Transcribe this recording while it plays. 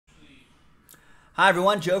Hi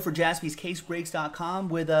everyone, Joe for JaspysCaseBreaks.com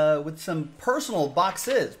with some personal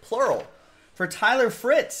boxes, plural, for Tyler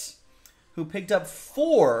Fritz, who picked up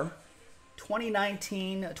 4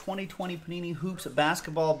 2019-2020 Panini Hoops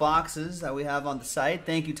basketball boxes that we have on the site.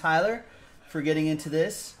 Thank you, Tyler, for getting into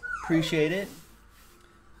this. Appreciate it.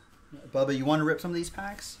 Bubba, you want to rip some of these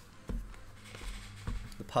packs?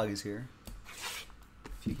 The pug is here.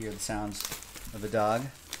 If you hear the sounds of a dog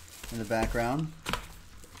in the background.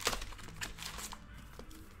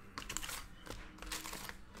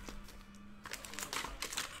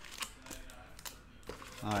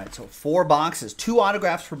 All right, so 4 boxes, 2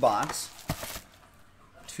 autographs per box.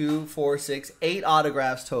 2, 4, 6, 8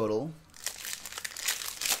 autographs total.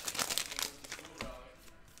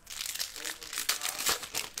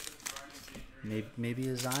 Maybe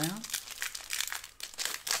a Zion?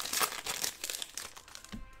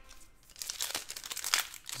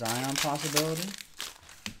 Zion possibility?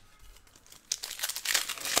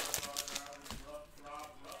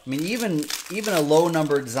 I mean, even a low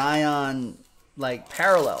numbered Zion, like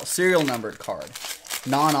parallel serial numbered card,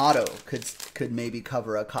 non-auto could maybe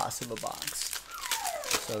cover a cost of a box.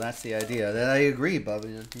 So that's the idea. That I agree, Bub.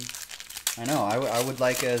 I know. I would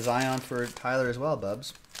like a Zion for Tyler as well,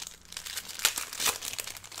 Bubs.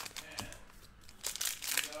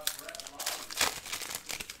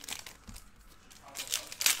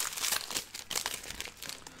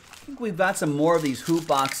 I think we've got some more of these hoops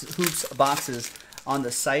boxes on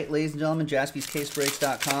the site, ladies and gentlemen,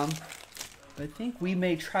 JaspysCaseBreaks.com. I think we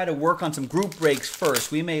may try to work on some group breaks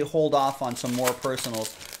first. We may hold off on some more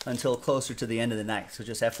personals until closer to the end of the night. So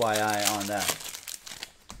just FYI on that.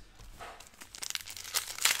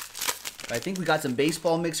 But I think we got some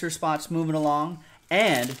baseball mixer spots moving along,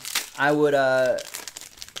 and I would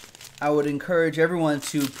encourage everyone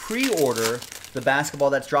to pre-order the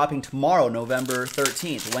basketball that's dropping tomorrow, November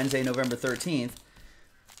 13th, Wednesday, November 13th.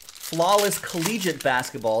 Flawless Collegiate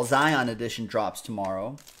Basketball Zion Edition drops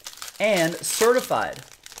tomorrow. And Certified,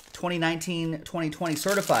 2019-2020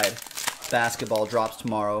 Certified Basketball drops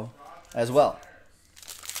tomorrow as well.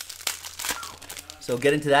 So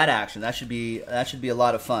get into that action. That should be a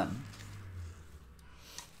lot of fun.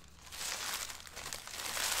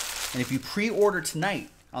 And if you pre-order tonight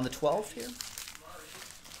on the 12th here,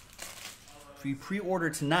 if you pre-order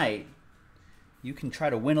tonight, you can try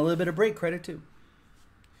to win a little bit of break credit too.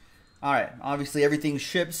 All right, obviously everything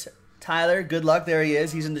ships. Tyler, good luck. There he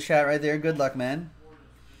is. He's in the chat right there. Good luck, man.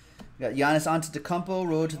 We got Giannis Antetokounmpo,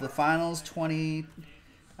 road to the finals, 20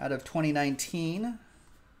 out of 2019.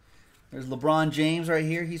 There's LeBron James right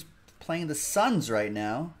here. He's playing the Suns right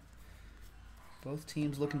now. Both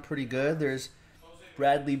teams looking pretty good. There's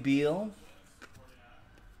Bradley Beal.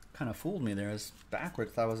 Kind of fooled me there. It was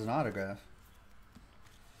backwards. Thought it was an autograph.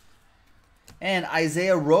 And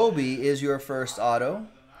Isaiah Roby is your first auto.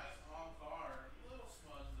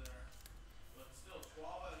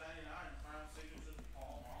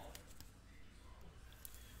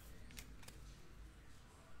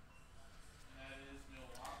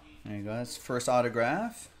 There you go. That's first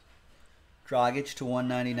autograph. Dragic to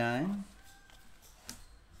 199.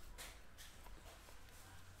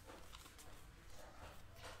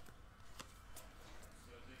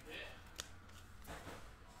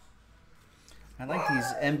 I like these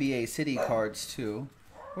NBA City cards too.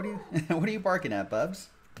 What are you what are you barking at, Bubs?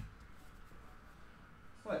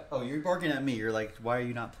 What? Oh, you're barking at me. You're like, why are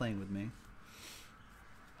you not playing with me?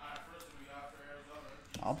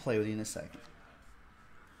 I'll play with you in a second.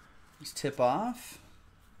 Let's tip off.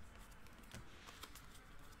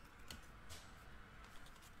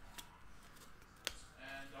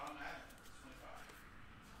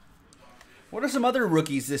 What are some other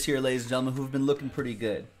rookies this year, ladies and gentlemen, who've been looking pretty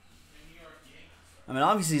good? I mean,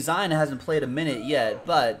 obviously Zion hasn't played a minute yet,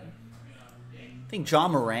 but I think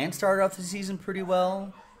John Morant started off the season pretty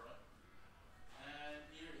well.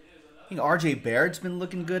 I think RJ Barrett's been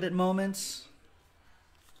looking good at moments.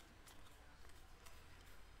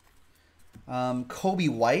 Kobe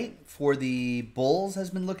White for the Bulls has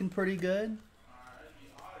been looking pretty good.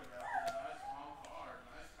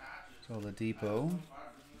 So Oladipo.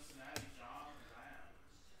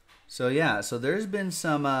 So yeah, so there's been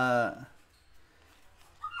some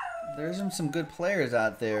good players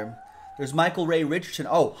out there. There's Michael Ray Richardson.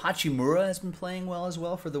 Oh, Hachimura has been playing well as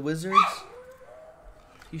well for the Wizards.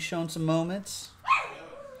 He's shown some moments.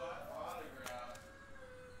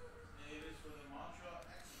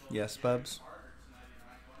 Yes, Bubs.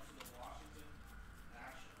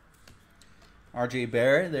 RJ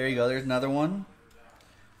Barrett. There you go. There's another one.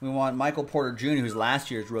 We want Michael Porter Jr., who's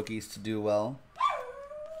last year's rookies, to do well.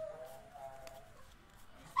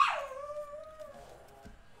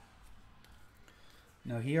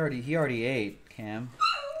 No, he already ate, Cam.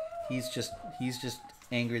 He's just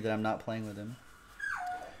angry that I'm not playing with him.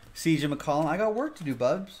 CJ McCollum, I got work to do,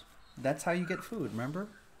 Bubs. That's how you get food, remember?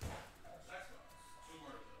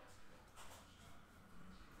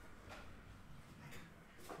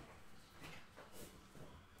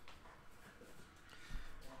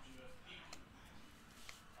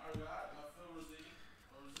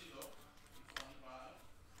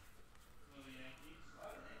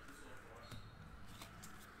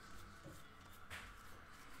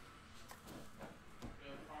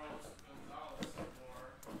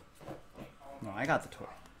 No, I got the toy.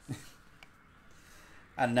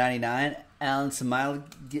 Out of 99, Alan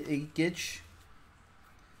Smilgich.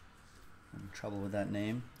 I'm in trouble with that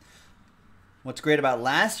name. What's great about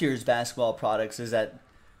last year's basketball products is that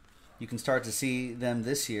you can start to see them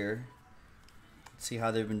this year. See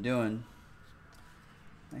how they've been doing.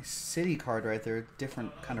 Nice city card right there.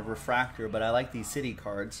 Different kind of refractor, but I like these city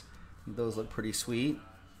cards. Those look pretty sweet.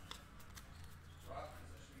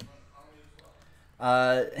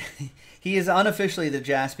 He is unofficially the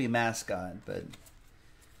Jaspy mascot, but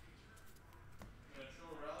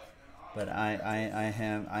I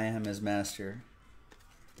am his master.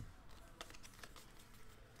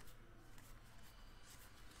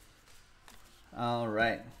 All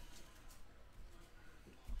right.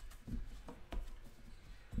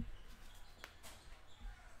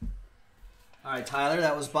 All right, Tyler,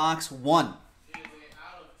 that was box 1.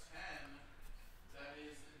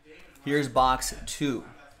 Here's box 2.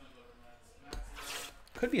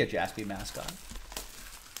 Could be a Jaspy mascot.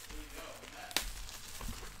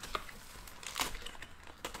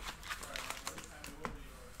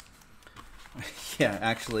 Yeah,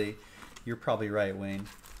 actually, you're probably right, Wayne.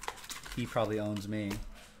 He probably owns me.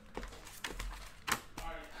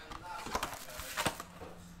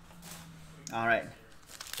 All right,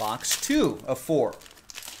 box 2 of 4.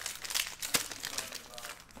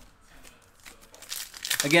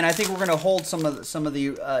 Again, I think we're going to hold some of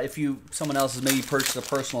the if someone else has maybe purchased a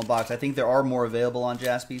personal box. I think there are more available on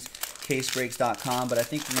jaspyscasebreaks.com, but I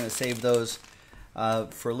think we're going to save those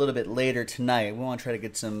for a little bit later tonight. We want to try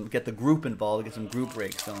to get the group involved, get some group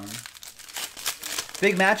breaks going.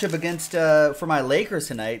 Big matchup against for my Lakers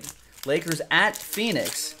tonight. Lakers at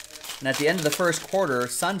Phoenix, and at the end of the first quarter,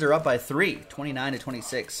 Suns are up by 3,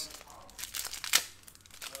 29-26.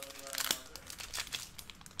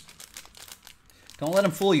 Don't let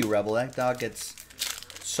him fool you, Rebel. That dog gets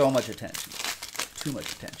so much attention. Too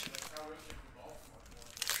much attention.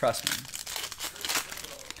 Trust me.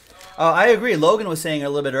 I agree. Logan was saying a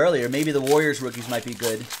little bit earlier, maybe the Warriors rookies might be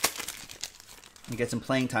good. And get some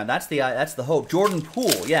playing time. That's the hope. Jordan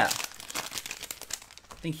Poole, yeah.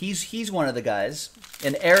 I think he's one of the guys.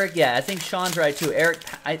 And Eric, yeah, I think Sean's right too.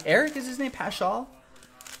 Eric is his name. Paschal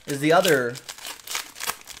is the other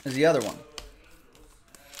one.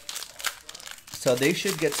 So they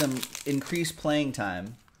should get some increased playing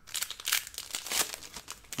time,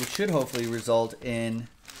 which should hopefully result in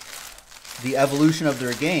the evolution of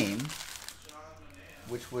their game,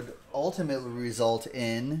 which would ultimately result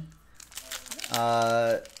in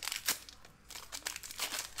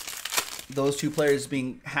those two players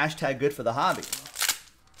being hashtag good for the hobby.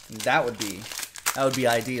 And that would be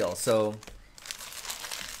ideal. So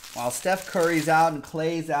while Steph Curry's out and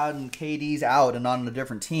Clay's out and KD's out and on a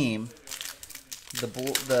different team,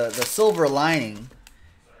 the silver lining,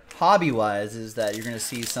 hobby-wise, is that you're going to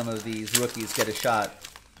see some of these rookies get a shot.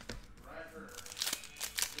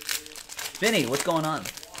 Vinny, what's going on?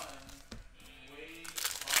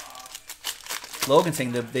 Logan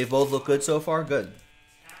saying that they both look good so far. Good.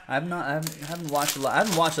 I haven't watched a lot. I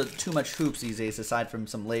haven't watched too much hoops these days, aside from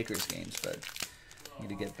some Lakers games. But I need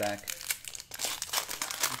to get back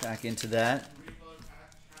into that.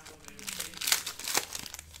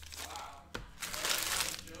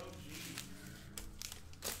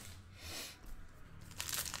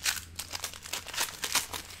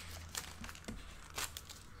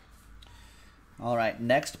 All right,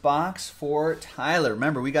 next box for Tyler.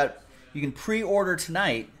 Remember, you can pre-order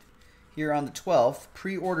tonight here on the 12th.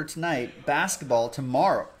 Pre-order tonight. Basketball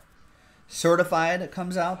tomorrow. Certified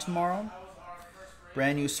comes out tomorrow.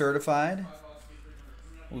 Brand new certified.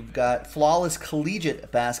 We've got Flawless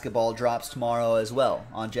Collegiate Basketball drops tomorrow as well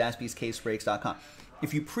on jaspyscasebreaks.com.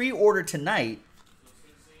 If you pre-order tonight,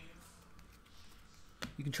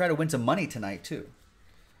 you can try to win some money tonight too.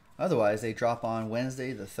 Otherwise, they drop on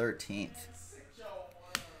Wednesday the 13th.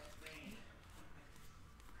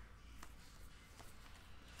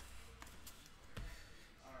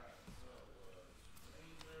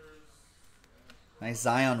 Nice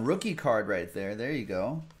Zion rookie card right there. There you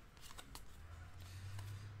go.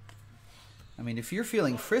 I mean, if you're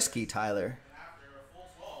feeling frisky, Tyler,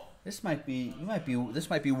 this might be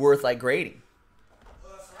worth like grading.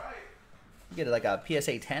 You get like a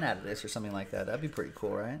PSA 10 out of this or something like that. That'd be pretty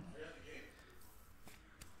cool, right?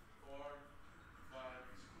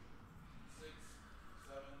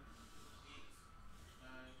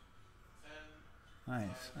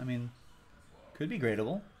 Nice. I mean, could be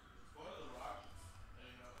gradable.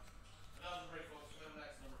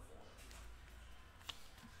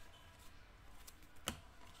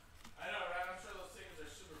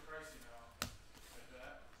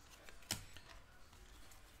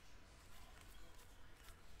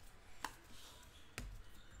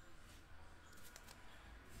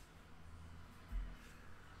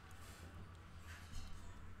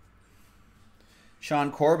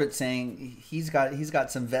 Sean Corbett saying he's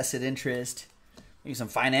got some vested interest, maybe some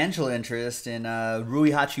financial interest in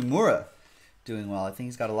Rui Hachimura doing well. I think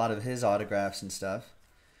he's got a lot of his autographs and stuff,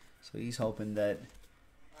 so he's hoping that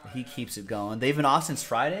he keeps it going. They've been off since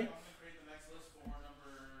Friday.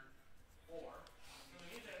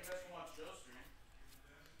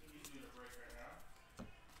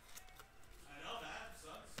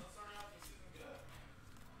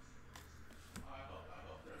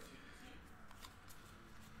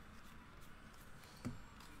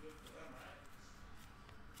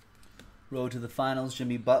 Road to the finals,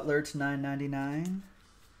 Jimmy Butler to $9.99. And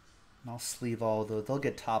I'll sleeve all those. They'll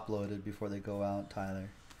get top loaded before they go out,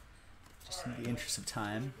 Tyler. Just in the interest of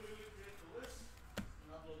time.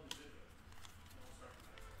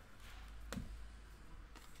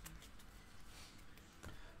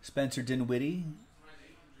 Spencer Dinwiddie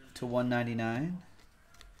to $1.99.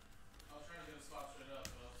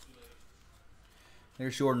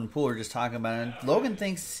 There's Jordan Poole. We're just talking about it. Logan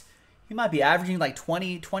thinks he might be averaging like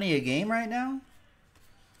 20 a game right now.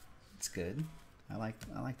 That's good. I like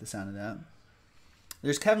the sound of that.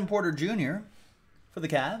 There's Kevin Porter Jr. for the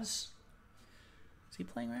Cavs. Is he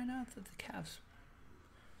playing right now? The Cavs.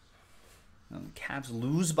 The Cavs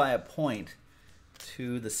lose by a point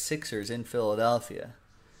to the Sixers in Philadelphia.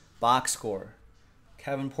 Box score.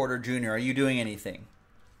 Kevin Porter Jr. Are you doing anything?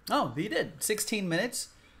 Oh, he did. 16 minutes,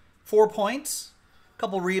 4 points, a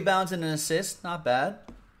couple rebounds and an assist. Not bad.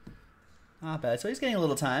 Not bad. So he's getting a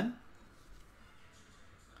little time.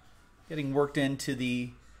 Getting worked into the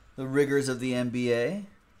rigors of the NBA.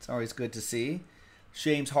 It's always good to see.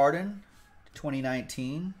 James Harden,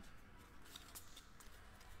 2019.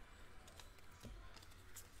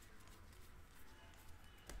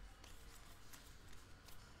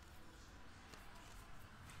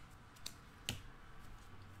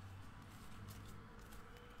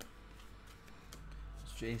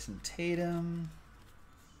 Jason Tatum.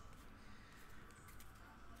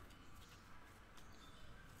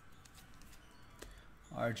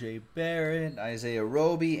 RJ Barrett, Isaiah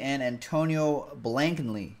Roby, and Antonio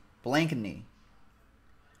Blankeny.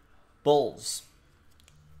 Bulls.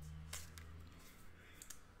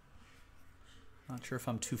 Not sure if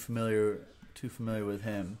I'm too familiar with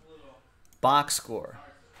him. Box score.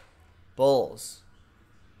 Bulls.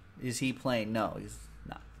 Is he playing? No, he's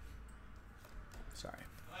not. Sorry.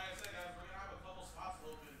 Like I said, guys, we're gonna have a couple spots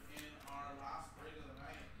open in our last break of the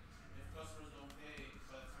night if customers don't pay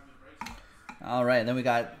by the time the break starts. All right, then we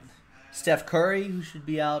got Steph Curry, who should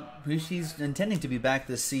be out. He's intending to be back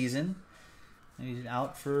this season. He's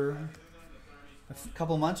out for a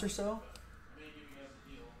couple months or so.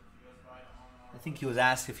 I think he was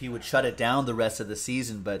asked if he would shut it down the rest of the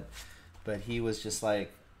season, but he was just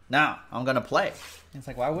like, "No, I'm gonna play." And it's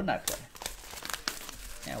like, why wouldn't I play?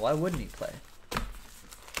 Yeah, why wouldn't he play?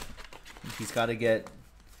 He's got to get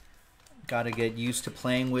used to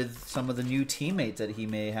playing with some of the new teammates that he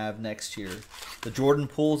may have next year. The Jordan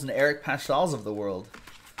Pooles and Eric Paschals of the world.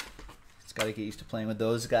 He's got to get used to playing with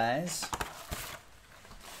those guys.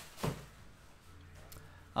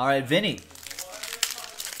 All right, Vinny.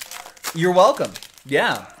 You're welcome.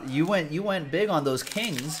 Yeah, you went big on those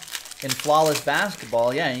Kings in flawless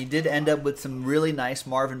basketball. Yeah, and you did end up with some really nice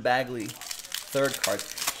Marvin Bagley third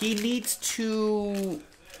cards. He needs to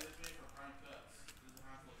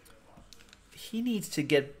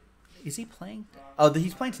get. Is he playing? Oh,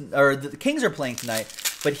 he's playing. Or the Kings are playing tonight.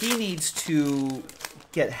 But he needs to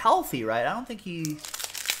get healthy, right? I don't think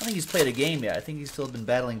he's played a game yet. I think he's still been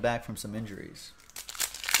battling back from some injuries.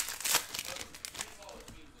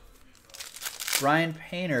 Brian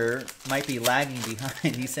Painter might be lagging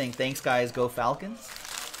behind. He's saying, "Thanks, guys. Go Falcons."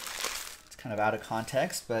 It's kind of out of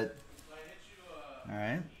context, but all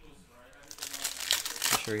right.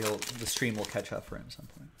 I'm sure the stream will catch up for him at some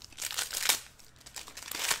point.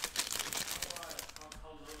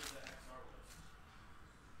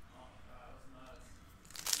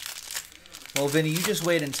 Well, Vinny, you just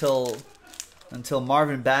wait until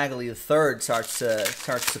Marvin Bagley III starts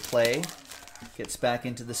to play, gets back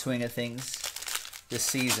into the swing of things this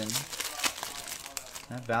season.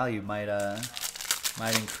 That value might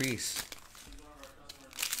increase.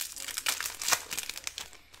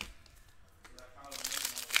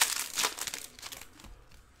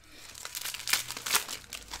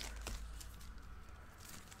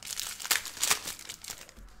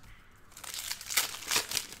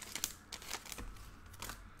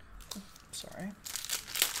 Sorry.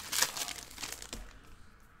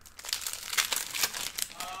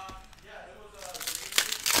 Yeah, it was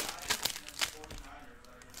Ravens, Giants, and 49ers that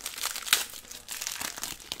are nice.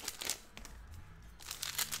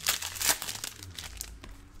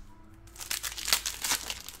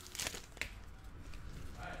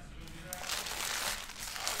 You gonna be there?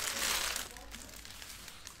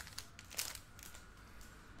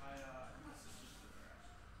 My sister's still there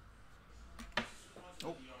actually. My sister went to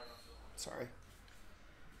Oh, the DR not so long ago. sorry. I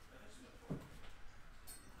think she's gonna put.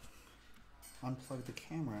 Unplug the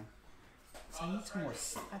camera. So I need some more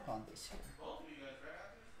slack on this here. Both of you guys,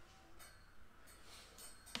 right?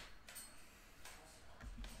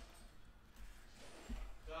 Anthony?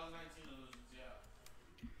 2019 illusions, yeah.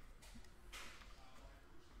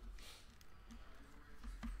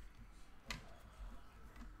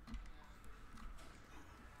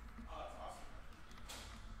 Oh, that's awesome.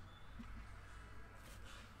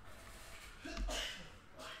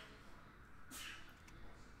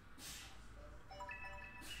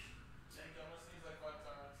 Thank you. I'm gonna sneeze like 5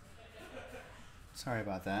 times. Sorry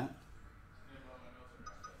about that. Maybe all my notes are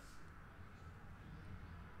around this.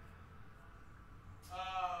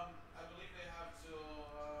 I believe they have till.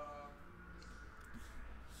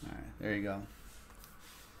 All right, there you go.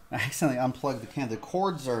 I accidentally unplugged the camera. The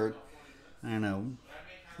cords are, I don't know,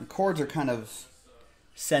 the cords are kind of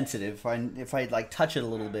sensitive. If I like touch it a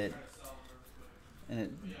little bit, and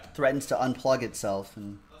it threatens to unplug itself.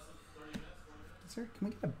 And can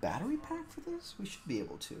we get a battery pack for this? We should be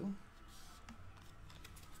able to.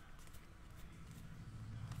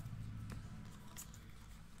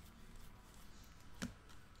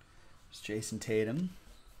 It's Jason Tatum.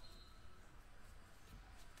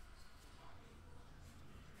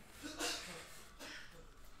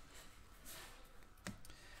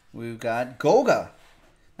 We've got Goga.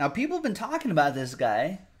 Now, people have been talking about this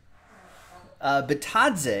guy. Goga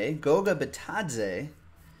Bitadze,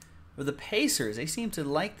 for the Pacers. They seem to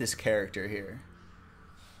like this character here.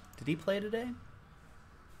 Did he play today?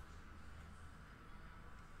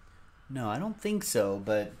 No, I don't think so.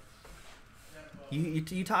 But you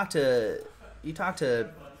talked to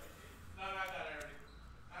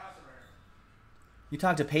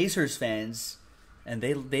Pacers fans, and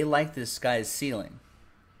they like this guy's ceiling.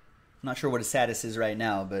 I'm not sure what his status is right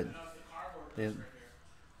now, but they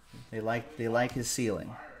like his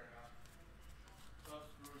ceiling.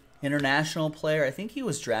 International player. I think he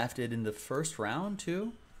was drafted in the first round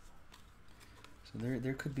too. So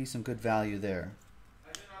there could be some good value there.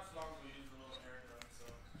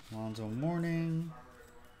 Alonzo Mourning.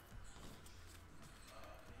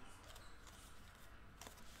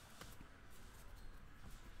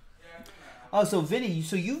 Oh, so Vinny,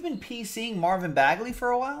 so you've been PCing Marvin Bagley for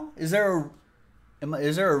a while? Is there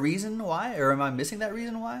a reason why, or am I missing that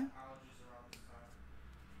reason why?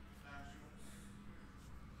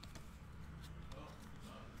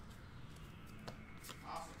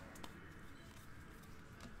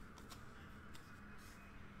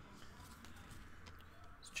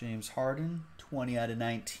 It's James Harden, 20 out of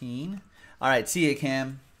 19. All right, see you,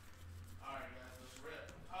 Cam.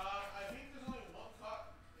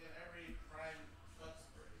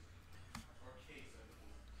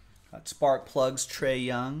 Got Spark Plugs, Trey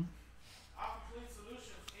Young. Clean Solutions,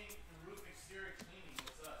 Ink, and Roof Exterior Cleaning.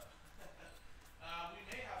 What's up? We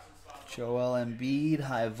may have some spots. Joel Embiid,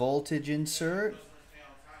 high voltage insert. Doesn't pay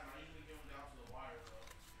on time. I usually give them down to the wire though,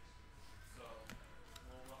 so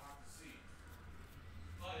we'll have to see.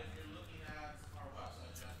 But if you're looking at our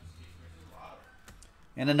website, Japanese Case Breaks, there's a lot of them.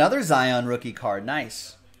 And another Zion rookie card.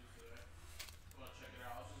 Nice. Want to check it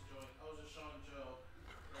out? I was just showing Joe.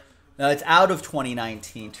 No, it's out of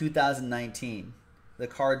 2019, 2019. The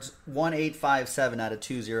card's 1857 out of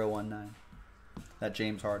 2019. That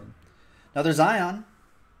James Harden. Another Zion.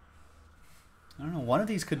 I don't know. One of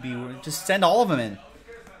these could be. Just send all of them in.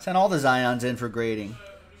 Send all the Zions in for grading.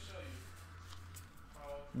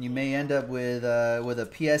 You may end up with a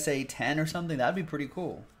PSA 10 or something. That'd be pretty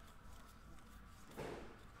cool.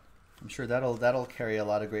 I'm sure that'll carry a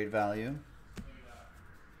lot of great value.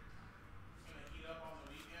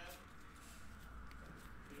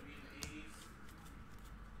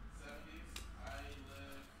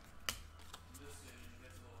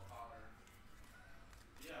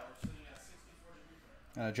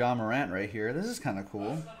 John Morant right here. This is kind of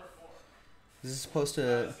cool. This is supposed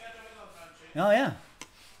to... Oh, yeah.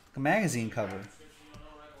 A magazine cover.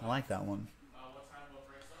 I like that one.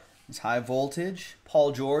 It's high voltage.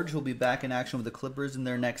 Paul George will be back in action with the Clippers in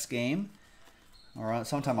their next game. Or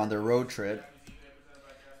sometime on their road trip.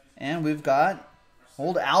 And we've got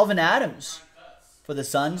old Alvin Adams for the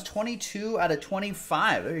Suns. 22 out of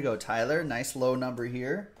 25. There you go, Tyler. Nice low number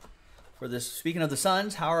here. For this. Speaking of the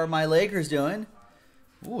Suns, how are my Lakers doing?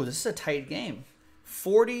 Ooh, this is a tight game.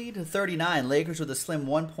 40-39. Lakers with a slim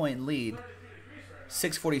 1-point lead.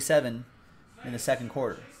 6:47 in the second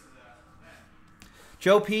quarter.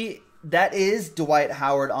 Joe P, that is Dwight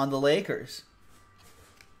Howard on the Lakers.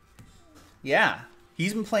 Yeah,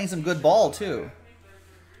 he's been playing some good ball too.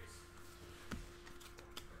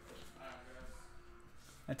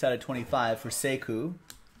 That's out of 25 for Sekou.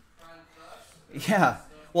 Yeah.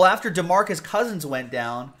 Well, after DeMarcus Cousins went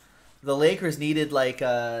down, the Lakers needed like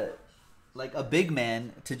a big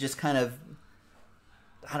man to just kind of,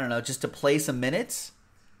 I don't know, just to play some minutes.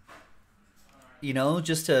 You know,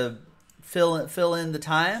 just to fill in the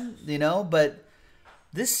time, you know, but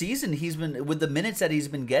this season he's been, with the minutes that he's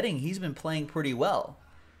been getting, he's been playing pretty well.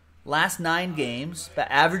 Last 9 games, but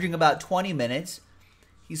averaging about 20 minutes.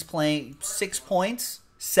 He's playing 6 points,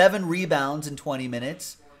 7 rebounds in 20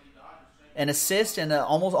 minutes, an assist, and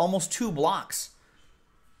almost 2 blocks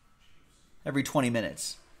every 20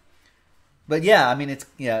 minutes. But yeah, I mean, it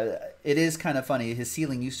is kind of funny. His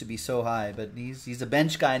ceiling used to be so high, but he's a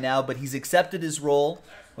bench guy now. But he's accepted his role,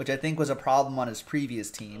 which I think was a problem on his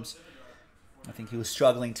previous teams. I think he was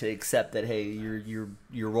struggling to accept that, hey,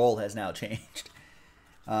 your role has now changed.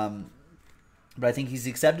 But I think he's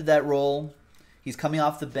accepted that role. He's coming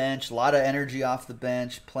off the bench, a lot of energy off the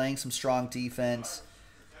bench, playing some strong defense.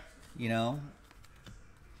 You know,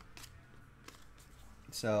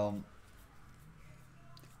 so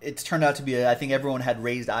it's turned out to be, I think everyone had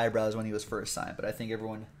raised eyebrows when he was first signed, but I think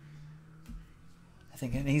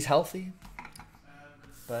he's healthy.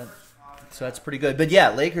 But so that's pretty good. But yeah,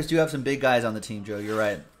 Lakers do have some big guys on the team, Joe. You're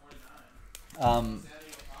right.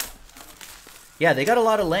 Yeah, they got a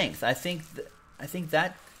lot of length. I think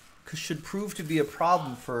that should prove to be a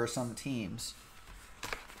problem for some teams.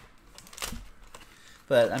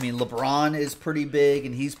 But I mean, LeBron is pretty big,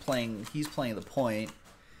 and he's playing the point.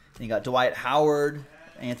 And you got Dwight Howard,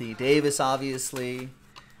 Anthony Davis, obviously.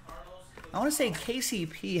 I want to say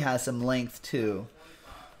KCP has some length too.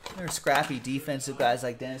 There's scrappy defensive guys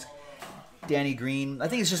like Danny Green. I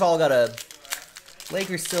think it's just all got a.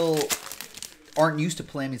 Lakers still aren't used to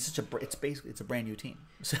playing. It's a brand new team,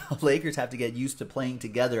 so Lakers have to get used to playing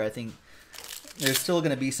together. I think there's still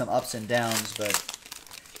going to be some ups and downs, but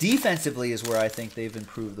defensively is where I think they've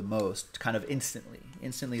improved the most, kind of instantly.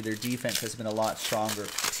 Instantly, their defense has been a lot stronger.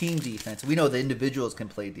 Team defense. We know the individuals can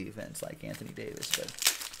play defense like Anthony Davis, but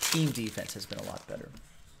team defense has been a lot better.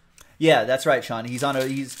 Yeah, that's right, Sean. He's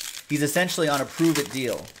essentially on a prove-it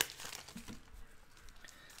deal.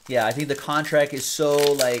 Yeah, I think the contract is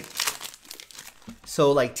so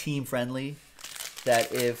team friendly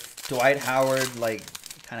that if Dwight Howard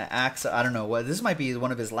kind of acts, I don't know what, this might be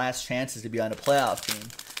one of his last chances to be on a playoff team.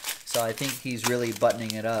 So I think he's really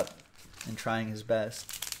buttoning it up and trying his best.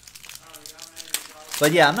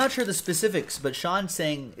 But yeah, I'm not sure the specifics, but Sean's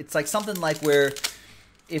saying it's like something like where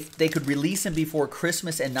if they could release him before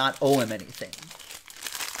Christmas and not owe him anything.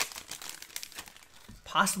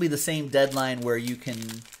 Possibly the same deadline where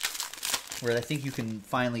I think you can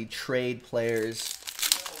finally trade players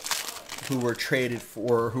who were traded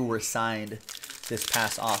for, who were signed this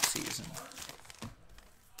past offseason.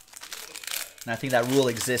 And I think that rule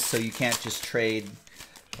exists, so you can't just trade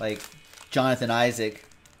like Jonathan Isaac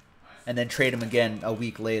and then trade him again a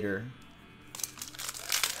week later.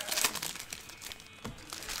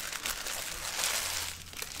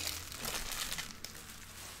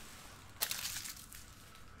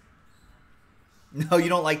 No, you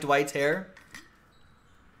don't like Dwight's hair?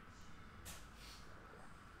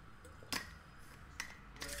 I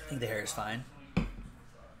think the hair is fine.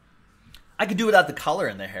 I could do without the color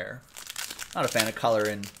in the hair. Not a fan of color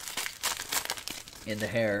in the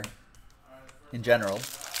hair in general.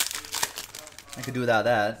 I could do without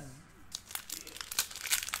that.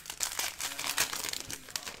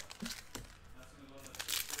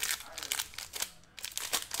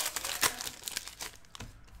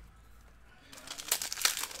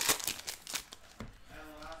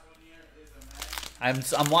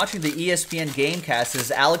 I'm watching the ESPN Gamecast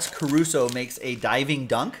as Alex Caruso makes a diving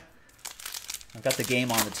dunk. I've got the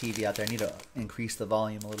game on the TV out there. I need to increase the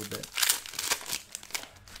volume a little bit.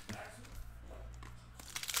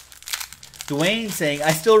 Dwayne saying,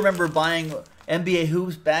 I still remember buying NBA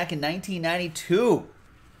Hoops back in 1992.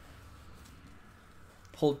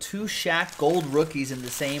 Pulled 2 Shaq Gold rookies in the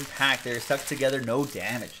same pack. They're stuck together, no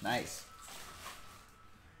damage. Nice.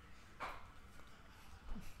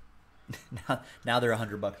 now they're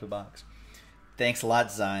 $100 a box. Thanks a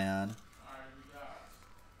lot, Zion.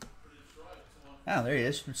 Oh, there he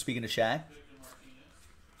is. Speaking of Shaq.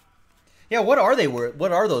 Yeah, what are they worth?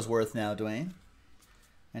 What are those worth now, Dwayne?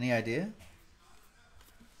 Any idea?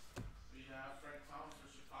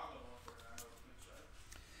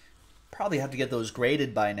 Probably have to get those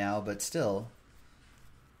graded by now, but still.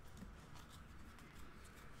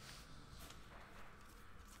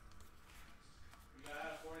 We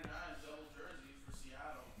got 49 double jerseys for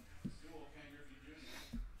Seattle. Dual Ken Griffey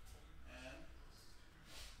Jr. and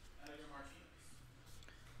Edgar Martinez.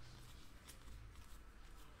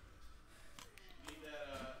 Need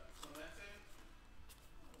that Clemente.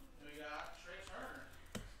 And we got Trey Turner.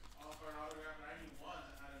 All-card autograph 91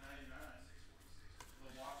 out of 99.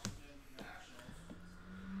 The Washington Nationals.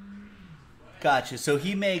 Gotcha. So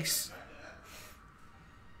he makes.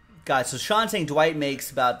 Gotcha. So Sean's saying Dwight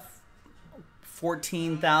makes about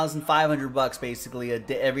 $14,500 basically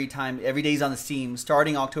every day he's on the team,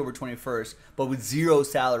 starting October 21st, but with 0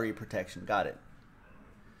 salary protection. Got it.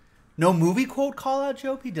 No movie quote call out,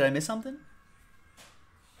 Jopi? Did I miss something?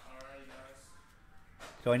 Alright, guys.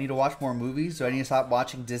 Do I need to watch more movies? Do I need to stop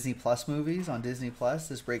watching Disney Plus movies on Disney Plus?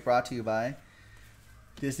 This break brought to you by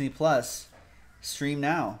Disney Plus. Stream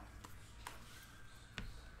now.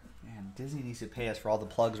 Man, Disney needs to pay us for all the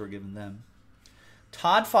plugs we're giving them.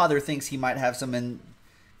 Todd Father thinks he might have some in.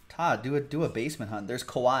 Todd, do a basement hunt. There's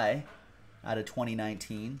Kawhi out of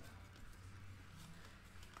 2019.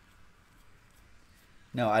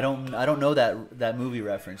 No, I don't know that movie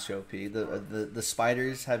reference, Joe P. The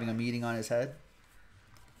spiders having a meeting on his head.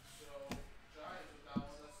 So, Giants with that one,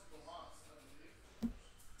 that's Lamas, I believe.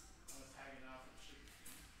 I was hanging out with Chief.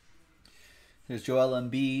 There's Joel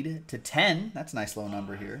Embiid to 10. That's a nice low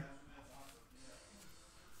number here.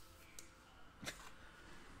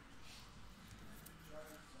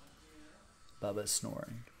 Bubba's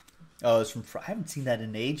snoring. Oh, it's from. I haven't seen that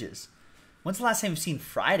in ages. When's the last time you've seen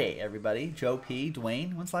Friday, everybody? Joe P,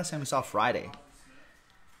 Dwayne. When's the last time we saw Friday?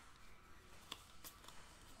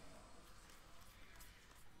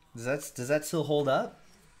 Does that still hold up?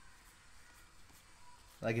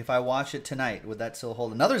 Like if I watch it tonight, would that still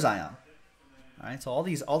hold? Another Zion. All right, so all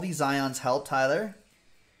these Zions help, Tyler.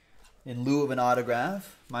 In lieu of an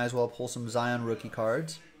autograph, might as well pull some Zion rookie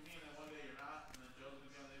cards.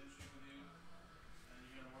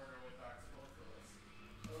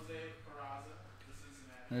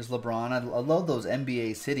 There's LeBron. I love those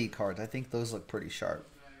NBA City cards. I think those look pretty sharp.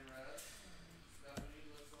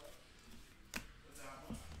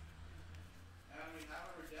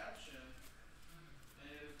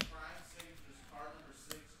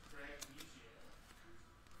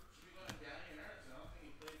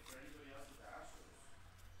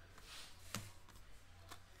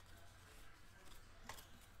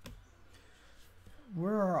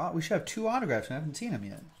 We should have 2 autographs. I haven't seen them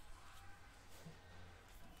yet.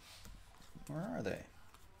 Where are they?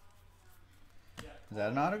 Is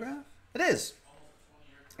that an autograph? It is.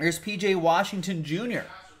 Here's P.J. Washington Jr.,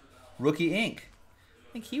 Rookie Ink.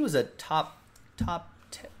 I think he was a top 10.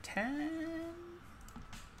 I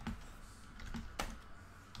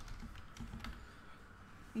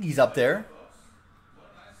think he's up there.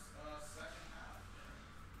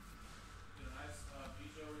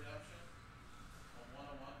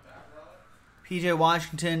 P.J.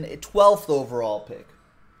 Washington, 12th overall pick.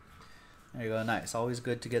 There you go, nice. Always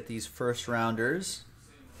good to get these first rounders,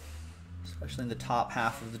 especially in the top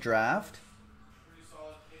half of the draft.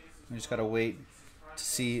 We just gotta wait to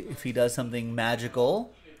see if he does something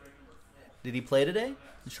magical. Did he play today?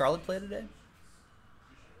 Did Charlotte play today?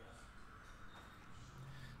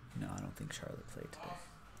 No, I don't think Charlotte played today.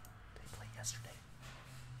 They played yesterday.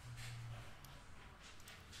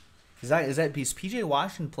 Is that piece P.J.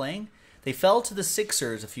 Washington playing? They fell to the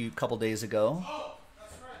Sixers a couple days ago.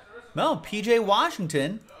 No, P.J.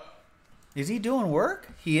 Washington. Is he doing work?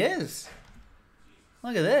 He is.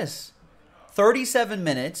 Look at this. 37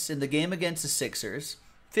 minutes in the game against the Sixers.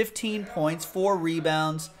 15 points, 4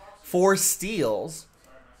 rebounds, 4 steals.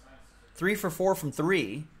 3 for 4 from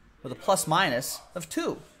 3 with a plus-minus of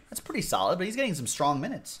 2. That's pretty solid, but he's getting some strong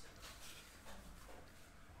minutes.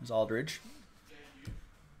 There's Aldridge.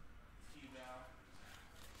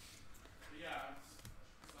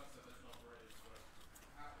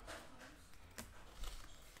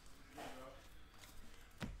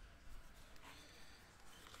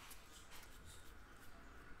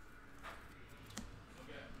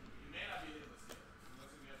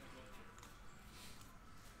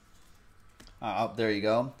 Oh, there you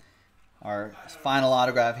go. Our final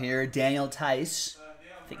autograph here, Daniel Tice.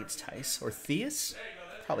 I think it's Tice or Theus.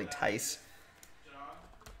 Probably Tice.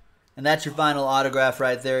 And that's your final autograph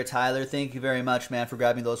right there, Tyler. Thank you very much, man, for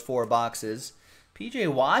grabbing those 4 boxes. PJ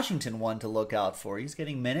Washington one to look out for. He's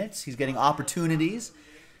getting minutes. He's getting opportunities.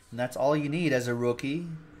 And that's all you need as a rookie.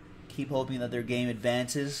 Keep hoping that their game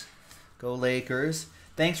advances. Go Lakers.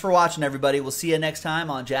 Thanks for watching, everybody. We'll see you next time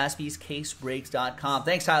on JaspysCaseBreaks.com.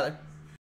 Thanks, Tyler.